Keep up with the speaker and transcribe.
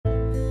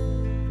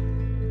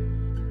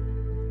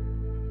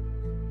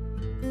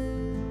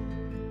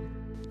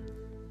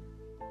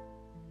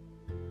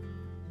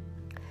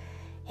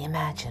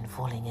Imagine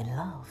falling in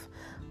love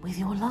with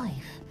your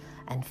life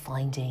and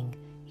finding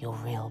your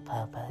real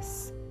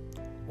purpose.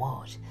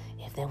 What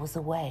if there was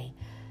a way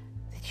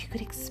that you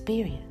could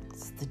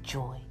experience the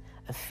joy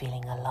of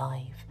feeling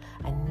alive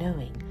and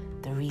knowing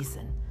the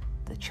reason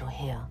that you're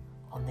here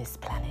on this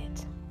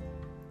planet?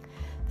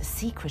 The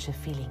secret of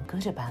feeling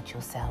good about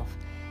yourself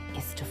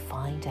is to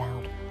find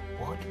out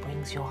what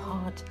brings your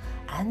heart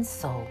and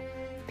soul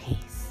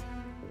peace.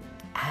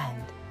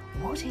 And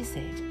what is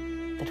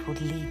it that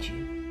would lead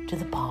you to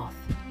the path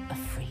of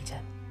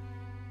freedom?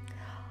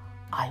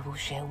 I will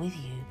share with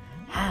you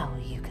how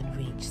you can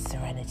reach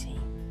serenity,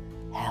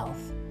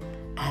 health,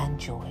 and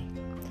joy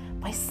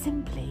by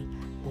simply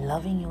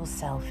loving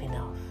yourself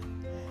enough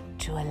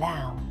to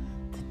allow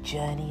the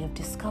journey of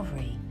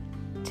discovery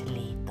to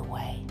lead the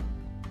way.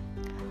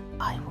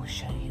 I will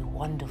show you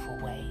wonderful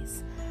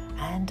ways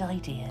and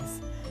ideas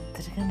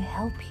that are going to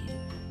help you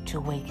to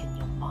awaken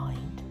your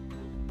mind,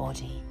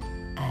 body,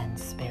 and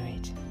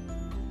spirit,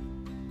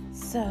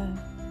 so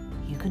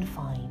you can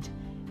find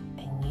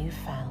a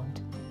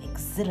newfound,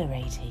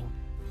 exhilarating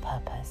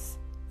purpose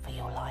for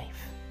your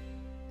life.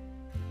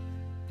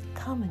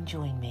 Come and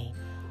join me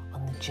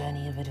on the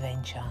journey of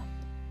adventure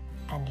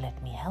and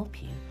let me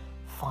help you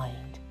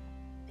find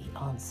the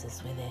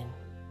answers within.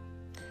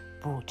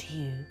 Brought to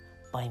you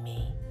by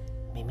me,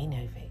 Mimi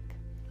Novick,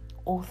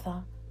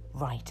 author,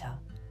 writer,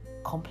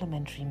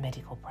 complementary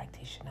medical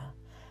practitioner,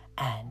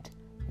 and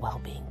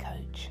well-being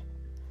coach.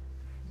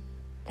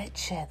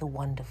 Let's share the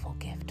wonderful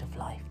gift of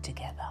life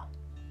together.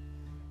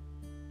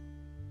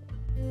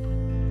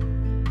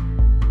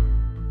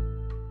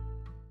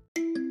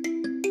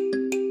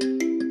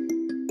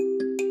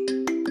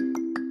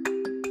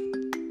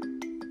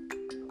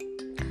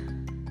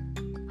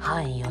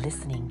 Hi, you're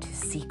listening to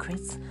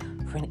Secrets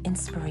for an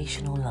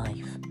Inspirational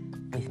Life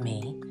with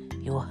me,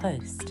 your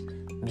host,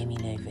 Mimi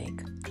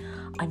Novick.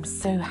 I'm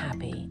so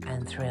happy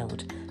and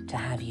thrilled to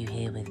have you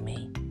here with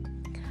me.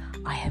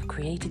 I have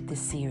created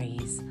this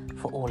series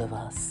for all of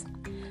us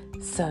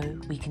so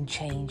we can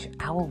change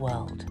our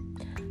world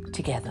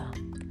together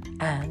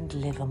and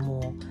live a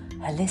more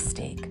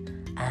holistic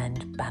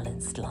and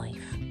balanced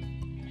life.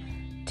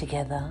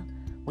 Together,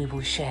 we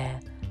will share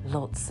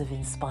lots of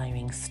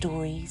inspiring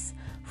stories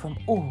from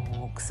all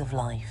walks of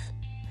life,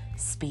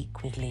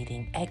 speak with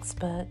leading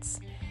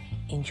experts,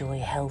 enjoy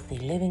healthy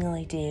living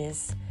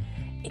ideas,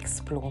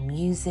 explore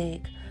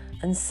music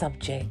and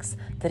subjects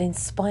that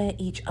inspire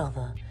each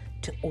other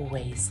to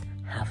always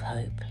have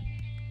hope.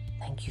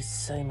 Thank you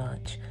so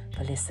much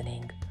for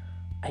listening.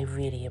 I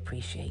really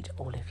appreciate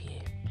all of you.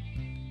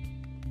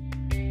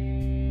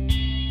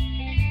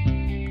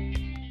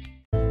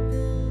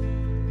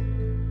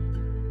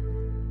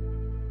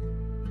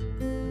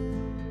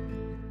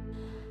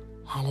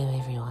 Hello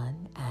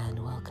everyone, and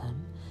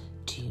welcome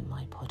to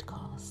my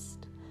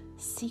podcast,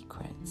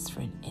 Secrets for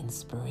an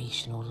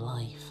Inspirational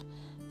Life,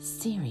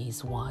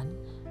 Series 1,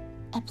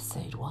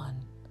 Episode 1,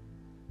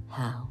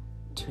 How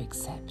to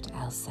Accept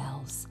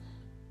Ourselves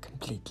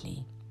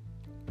Completely.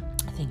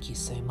 Thank you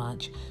so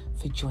much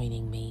for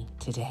joining me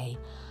today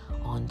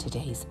on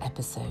today's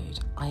episode.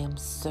 I am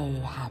so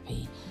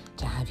happy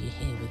to have you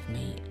here with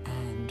me,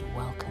 and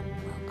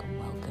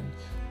welcome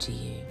to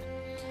you.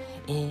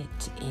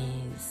 It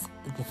is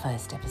the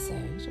first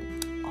episode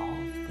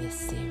of this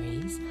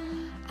series,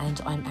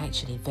 and I'm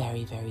actually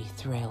very, very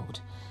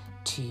thrilled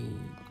to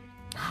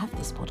have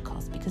this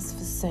podcast because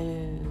for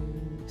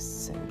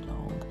so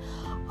long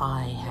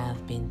I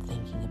have been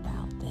thinking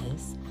about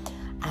this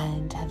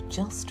and have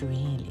just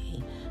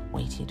really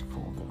waited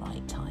for the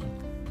right time.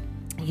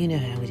 You know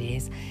how it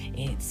is.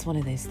 It's one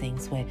of those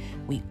things where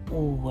we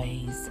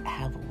always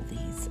have all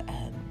these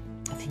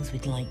things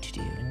we'd like to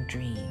do and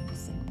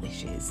dreams and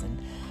wishes, and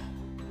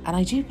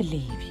I do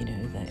believe,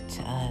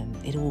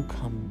 that it all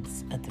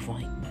comes at the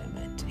right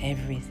moment.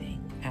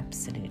 Everything,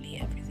 absolutely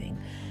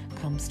everything,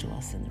 comes to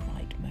us in the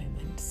right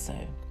moment. So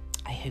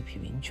I hope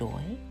you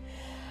enjoy.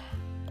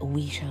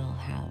 We shall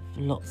have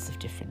lots of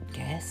different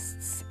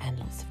guests and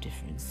lots of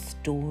different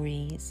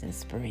stories,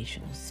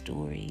 inspirational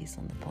stories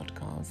on the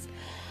podcast,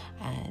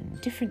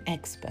 and different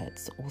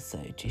experts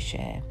also to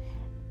share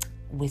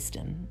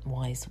wisdom,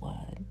 wise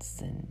words,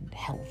 and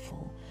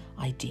helpful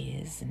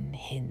ideas and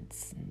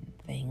hints and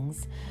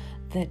things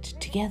that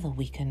together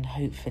we can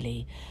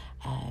hopefully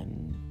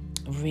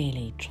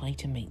really try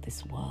to make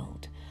this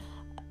world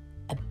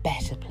a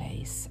better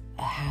place,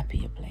 a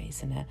happier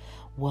place, and a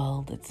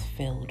world that's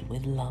filled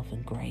with love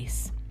and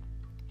grace.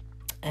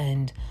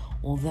 And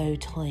although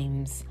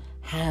times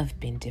have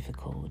been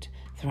difficult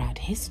throughout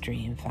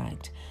history, in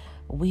fact,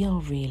 we are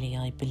really,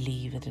 I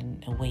believe, at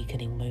an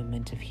awakening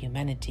moment of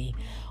humanity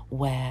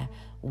where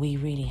we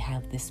really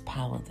have this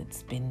power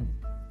that's been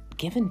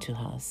given to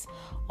us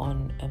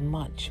on a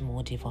much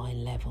more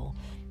divine level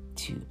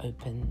to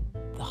open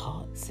the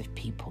hearts of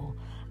people,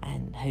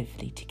 and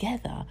hopefully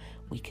together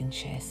we can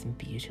share some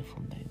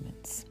beautiful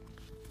moments.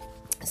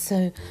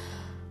 So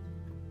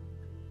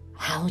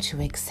how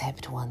to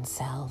accept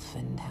oneself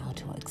and how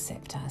to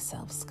accept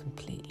ourselves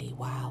completely.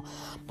 Wow,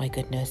 my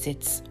goodness,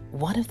 it's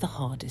one of the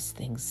hardest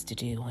things to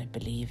do, I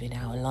believe, in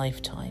our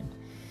lifetime.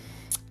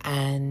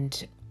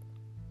 And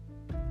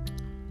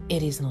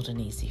it is not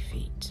an easy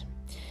feat.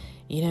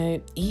 You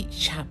know, each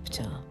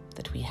chapter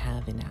that we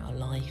have in our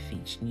life,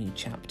 each new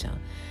chapter,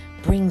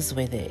 brings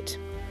with it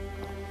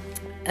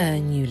a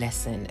new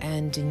lesson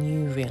and a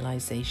new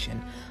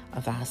realization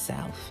of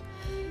ourselves.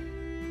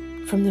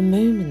 From the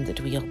moment that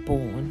we are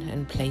born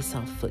and place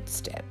our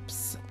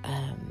footsteps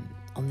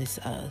on this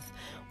earth,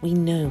 we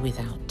know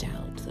without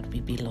doubt that we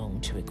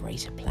belong to a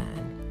greater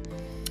plan.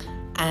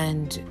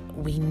 And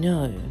we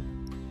know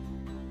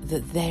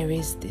that there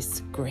is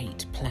this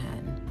great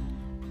plan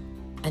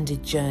and a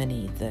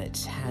journey that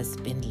has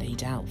been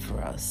laid out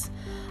for us,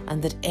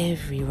 and that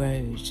every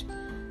road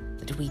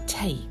that we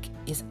take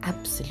is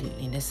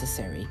absolutely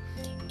necessary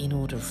in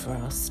order for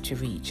us to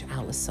reach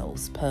our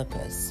soul's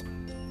purpose.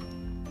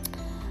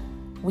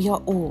 We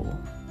are all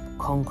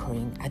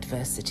conquering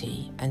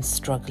adversity and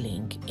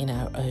struggling in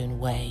our own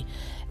way.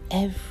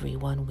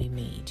 Everyone we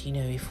meet, you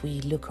know, if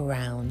we look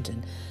around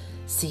and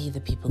see the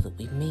people that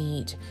we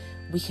meet,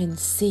 we can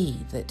see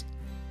that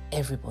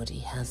everybody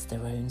has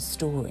their own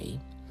story.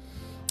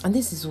 And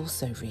this is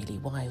also really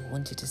why I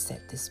wanted to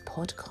set this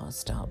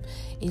podcast up,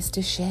 is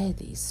to share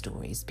these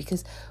stories,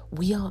 because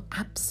we are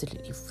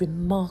absolutely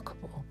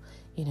remarkable,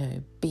 you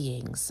know,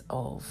 beings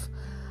of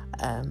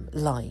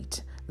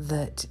light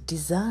that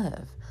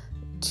deserve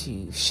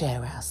to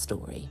share our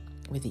story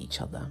with each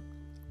other.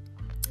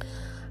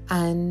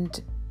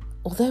 And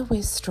although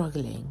we're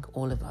struggling,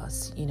 all of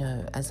us, you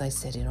know, as I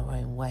said, in our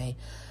own way,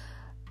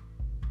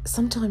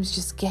 sometimes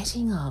just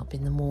getting up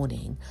in the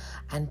morning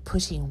and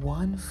putting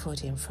one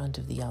foot in front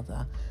of the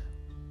other,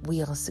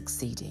 we are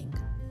succeeding.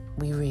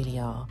 We really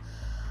are.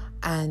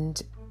 And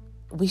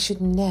we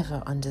should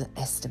never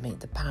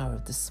underestimate the power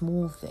of the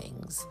small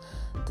things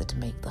that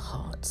make the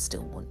heart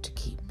still want to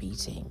keep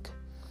beating.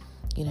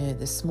 You know,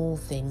 the small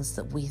things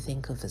that we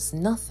think of as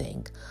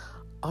nothing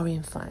are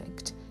in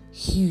fact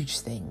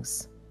huge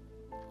things.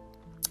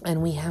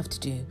 And we have to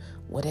do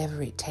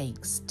whatever it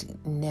takes to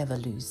never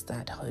lose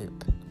that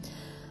hope.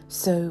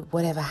 So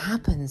whatever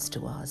happens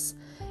to us,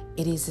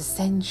 it is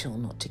essential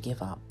not to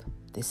give up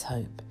this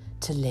hope,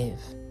 to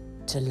live,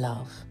 to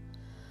love,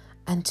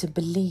 and to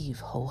believe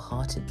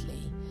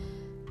wholeheartedly,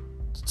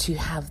 to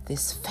have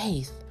this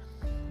faith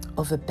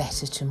of a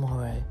better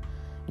tomorrow,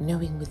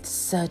 knowing with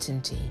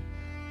certainty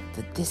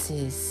that this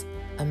is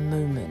a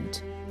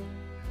moment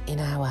in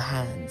our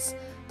hands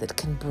that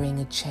can bring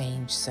a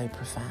change so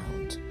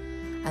profound,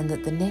 and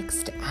that the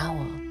next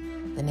hour,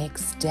 the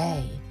next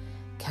day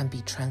can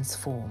be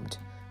transformed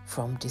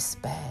from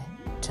despair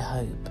to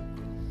hope.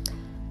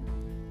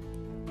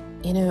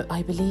 You know,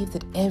 I believe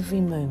that every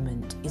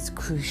moment is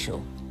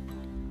crucial,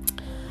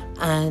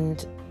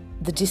 and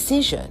the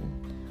decision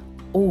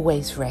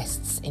always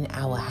rests in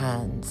our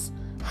hands,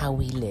 how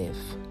we live.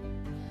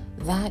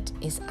 That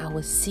is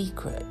our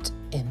secret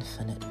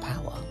infinite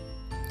power.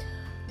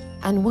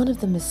 And one of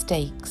the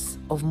mistakes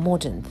of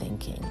modern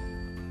thinking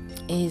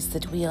is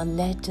that we are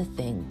led to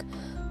think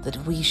that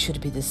we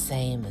should be the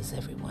same as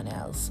everyone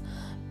else.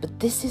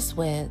 But this is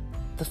where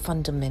the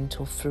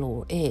fundamental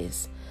flaw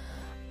is,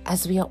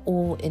 as we are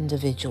all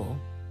individual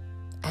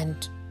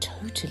and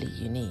totally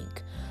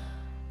unique.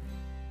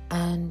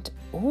 And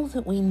all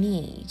that we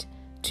need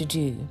to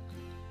do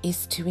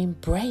is to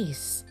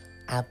embrace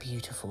our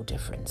beautiful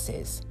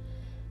differences.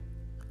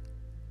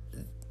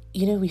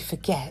 You know, we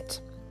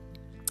forget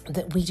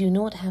that we do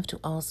not have to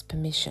ask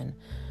permission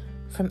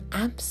from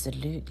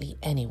absolutely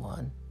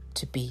anyone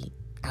to be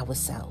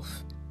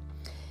ourselves.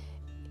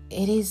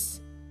 It is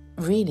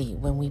really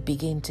when we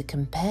begin to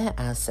compare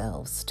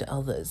ourselves to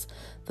others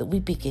that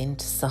we begin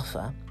to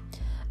suffer,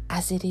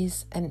 as it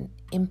is an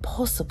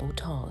impossible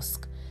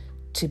task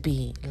to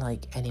be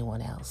like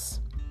anyone else.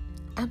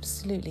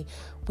 Absolutely,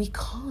 we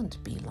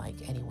can't be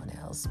like anyone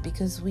else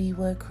because we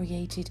were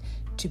created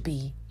to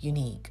be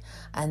unique,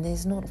 and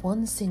there's not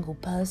one single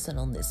person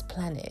on this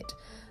planet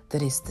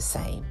that is the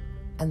same.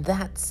 And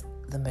that's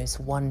the most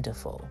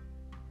wonderful,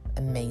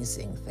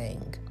 amazing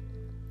thing.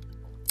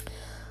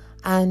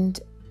 And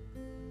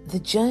the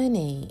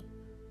journey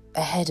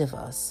ahead of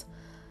us,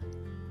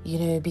 you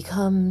know,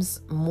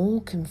 becomes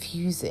more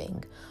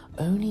confusing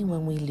only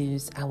when we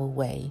lose our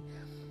way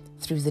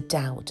through the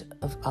doubt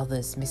of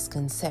others'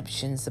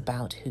 misconceptions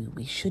about who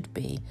we should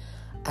be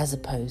as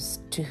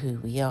opposed to who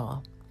we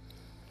are.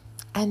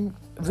 And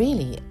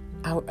really,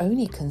 our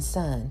only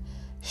concern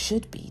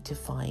should be to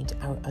find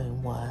our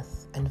own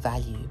worth and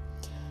value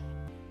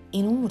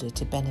in order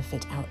to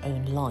benefit our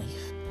own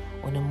life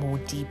on a more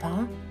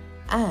deeper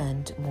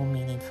and more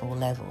meaningful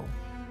level,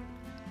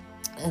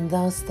 and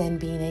thus then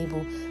being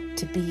able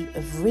to be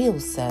of real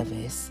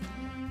service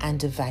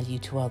and of value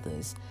to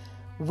others,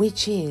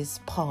 which is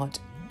part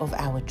of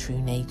our true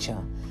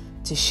nature,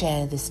 to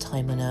share this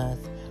time on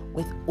earth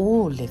with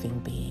all living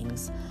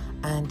beings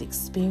and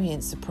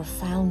experience a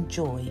profound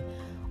joy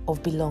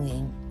of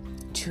belonging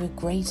to a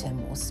greater,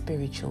 more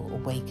spiritual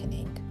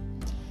awakening.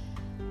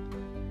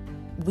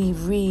 we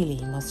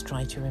really must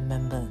try to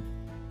remember,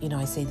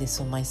 I say this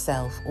for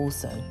myself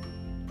also,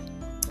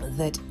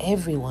 that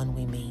everyone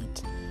we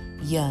meet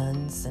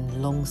yearns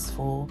and longs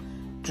for,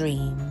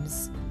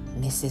 dreams,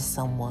 misses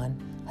someone,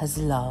 has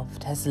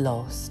loved, has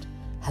lost,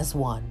 has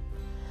won.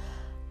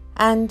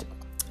 And,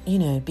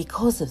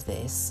 because of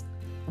this,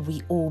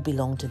 we all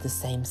belong to the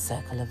same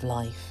circle of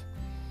life.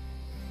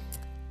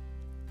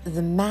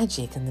 The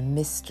magic and the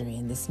mystery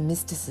and this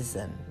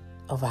mysticism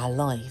of our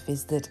life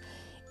is that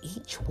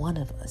each one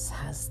of us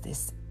has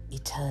this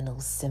eternal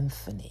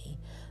symphony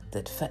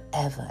that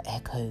forever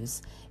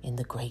echoes in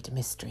the great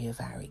mystery of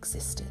our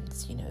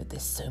existence.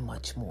 There's so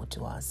much more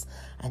to us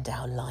and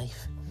our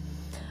life.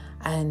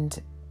 And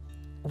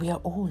we are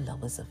all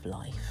lovers of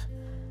life,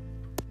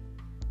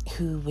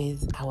 who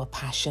with our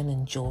passion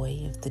and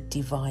joy of the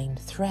divine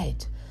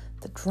thread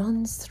that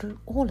runs through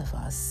all of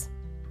us,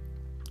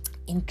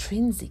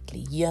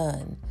 intrinsically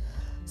yearn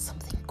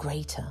something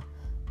greater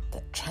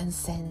that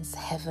transcends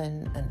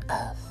heaven and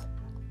earth.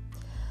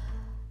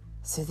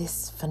 So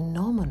this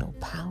phenomenal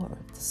power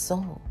of the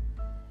soul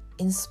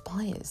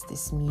inspires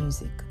this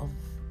music of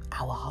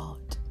our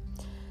heart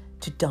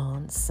to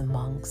dance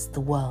amongst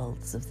the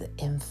worlds of the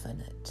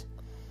infinite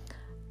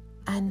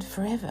and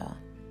forever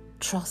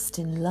trust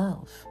in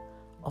love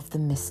of the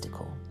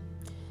mystical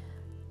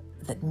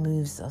that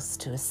moves us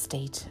to a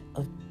state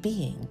of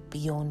being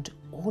beyond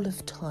all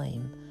of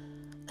time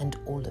and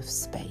all of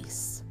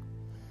space.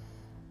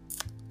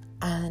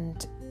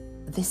 And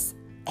this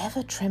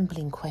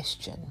ever-trembling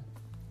question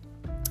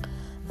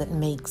that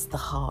makes the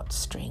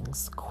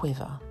heartstrings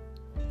quiver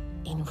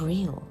in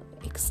real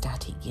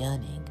ecstatic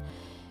yearning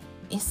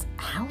is,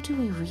 how do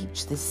we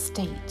reach this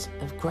state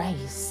of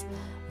grace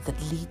that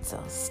leads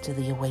us to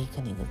the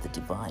awakening of the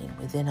divine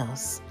within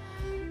us,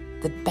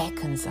 that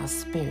beckons our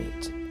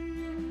spirit,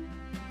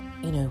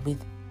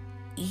 with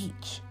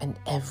each and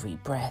every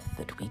breath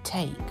that we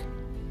take?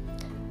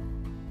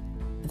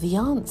 The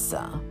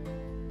answer,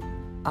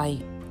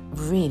 I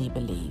really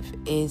believe,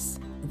 is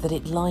that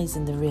it lies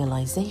in the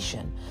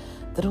realization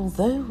that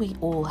although we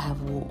all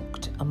have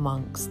walked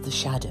amongst the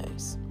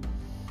shadows,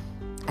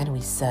 and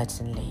we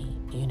certainly,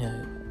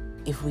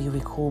 if we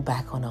recall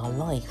back on our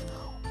life,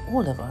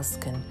 all of us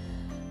can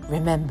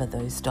remember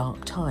those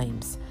dark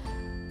times,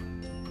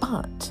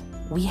 but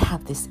we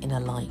have this inner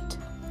light,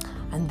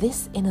 and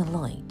this inner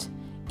light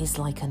is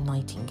like a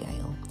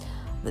nightingale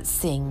that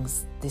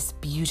sings this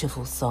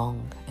beautiful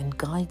song and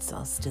guides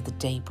us to the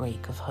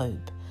daybreak of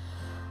hope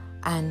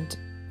and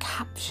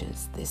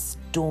captures this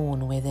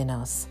dawn within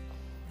us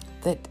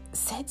that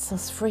sets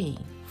us free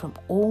from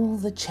all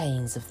the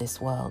chains of this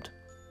world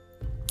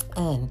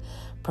and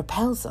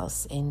propels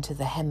us into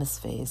the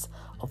hemispheres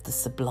of the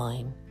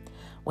sublime,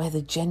 where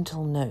the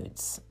gentle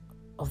notes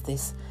of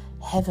this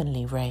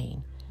heavenly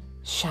rain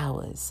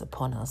showers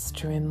upon us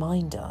to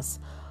remind us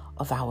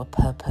of our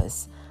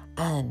purpose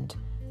and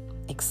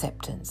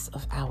acceptance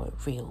of our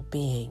real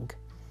being.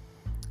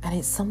 And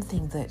it's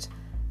something that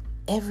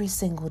every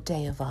single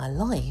day of our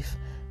life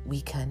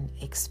we can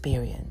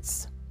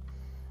experience.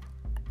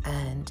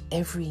 And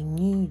every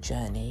new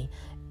journey,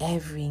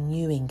 every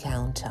new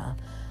encounter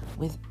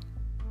with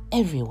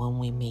everyone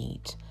we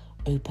meet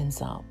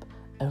opens up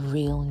a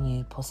real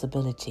new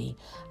possibility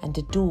and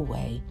a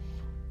doorway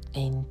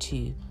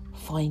into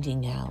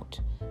finding out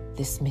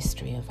this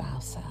mystery of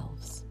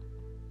ourselves.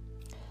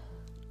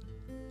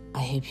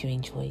 I hope you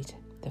enjoyed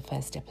the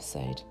first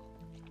episode,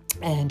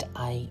 and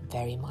I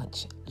very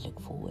much look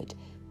forward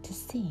to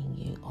seeing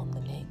you on the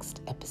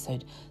next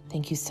episode.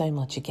 Thank you so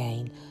much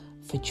again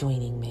for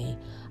joining me,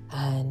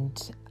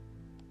 and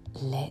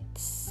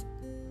let's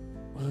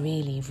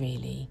really,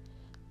 really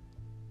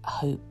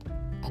hope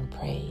and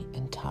pray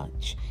and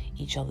touch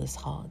each other's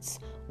hearts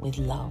with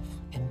love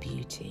and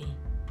beauty.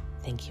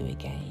 Thank you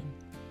again.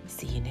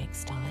 See you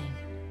next time.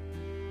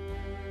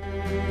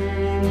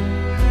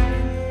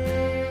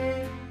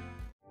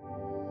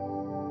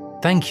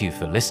 Thank you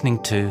for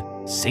listening to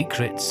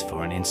Secrets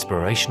for an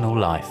Inspirational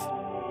Life,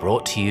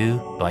 brought to you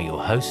by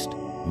your host,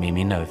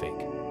 Mimi Novick.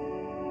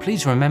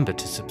 Please remember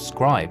to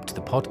subscribe to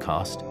the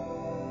podcast,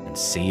 and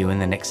see you in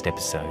the next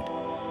episode.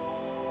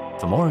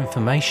 For more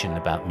information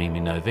about Mimi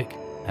Novick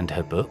and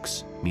her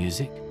books,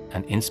 music,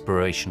 and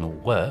inspirational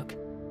work,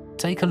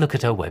 take a look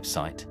at her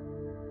website,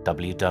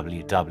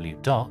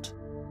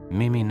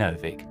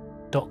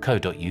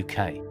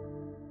 www.miminovick.co.uk.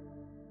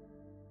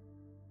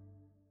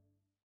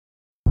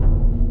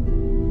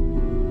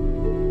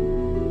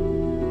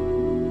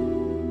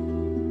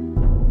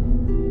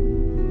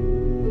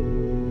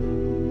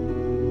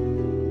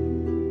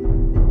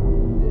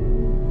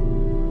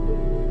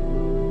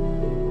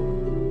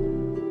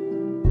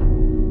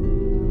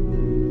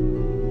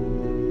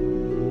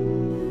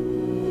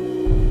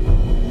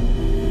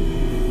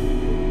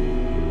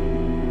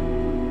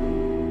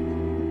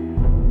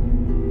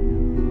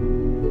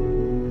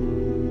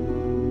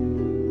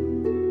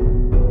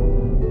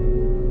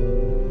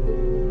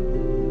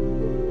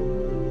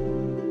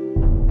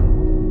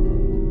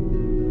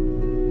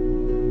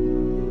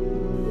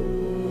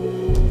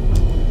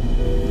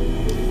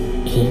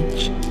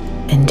 Each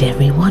and And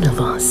every one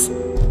of us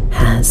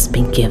has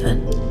been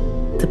given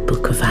the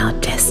book of our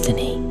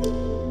destiny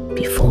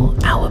before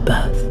our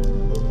birth,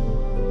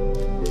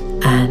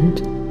 and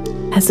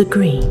has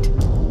agreed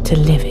to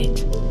live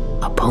it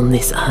upon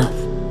this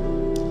earth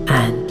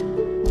and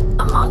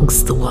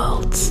amongst the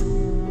worlds.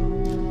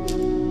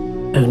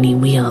 Only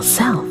we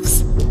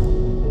ourselves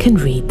can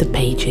read the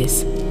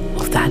pages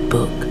of that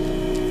book.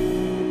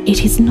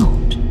 It is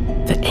not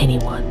for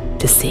anyone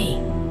to see.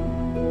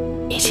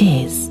 It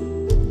is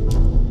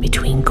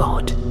between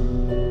God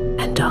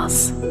and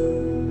us.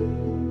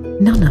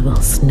 None of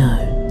us know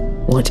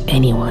what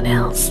anyone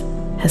else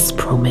has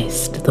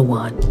promised the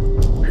one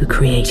who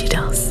created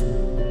us.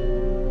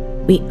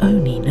 We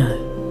only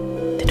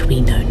know that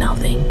we know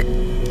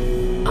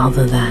nothing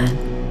other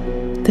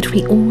than that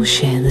we all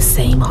share the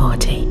same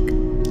heartache,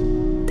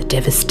 the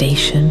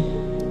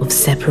devastation of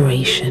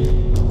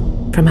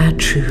separation from our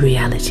true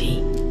reality.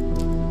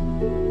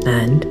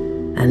 And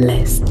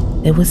unless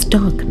there was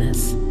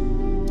darkness,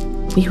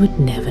 we would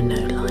never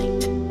know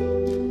light.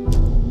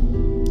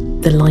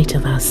 The light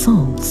of our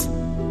souls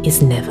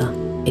is never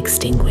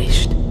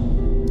extinguished.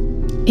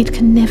 It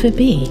can never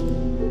be,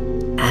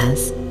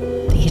 as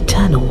the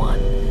Eternal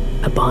One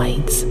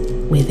abides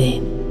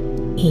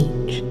within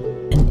each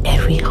and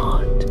every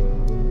heart